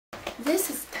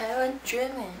This is Taiwan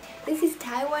Dreamin. This is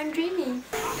Taiwan Dreamin.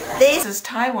 This is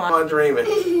Taiwan Dreamin.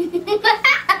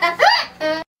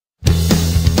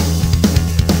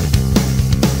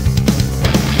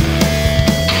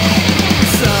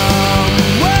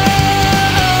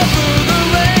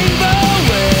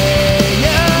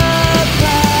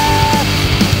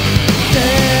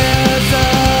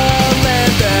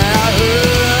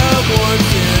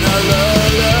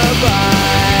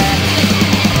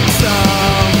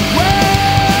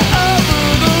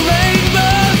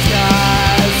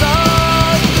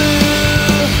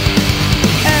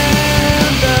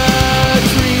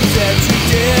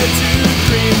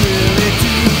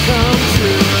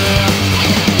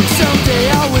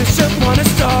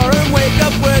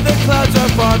 Clouds are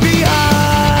far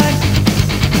behind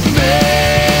me.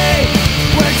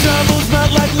 When troubles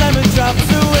melt like lemon drops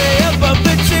away above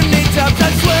the chimney tops,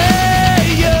 I swear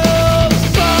you'll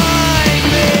find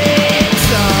me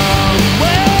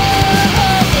somewhere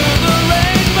over the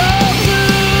rainbow.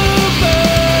 Blue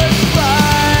birds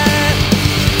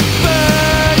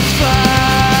fly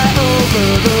over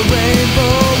the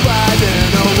rainbow. Why then,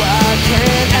 oh why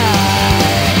can't I?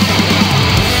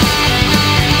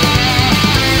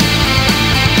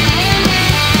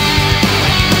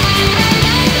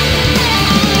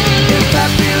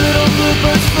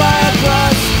 Birds fly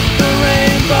across the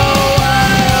rainbow.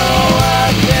 I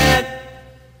can't.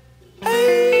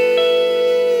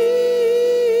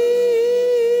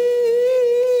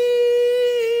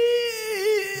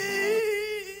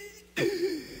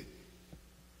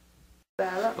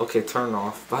 Okay, turn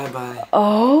off. Bye bye.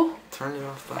 Oh. Turn it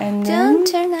off. Bye. And then don't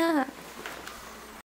turn off.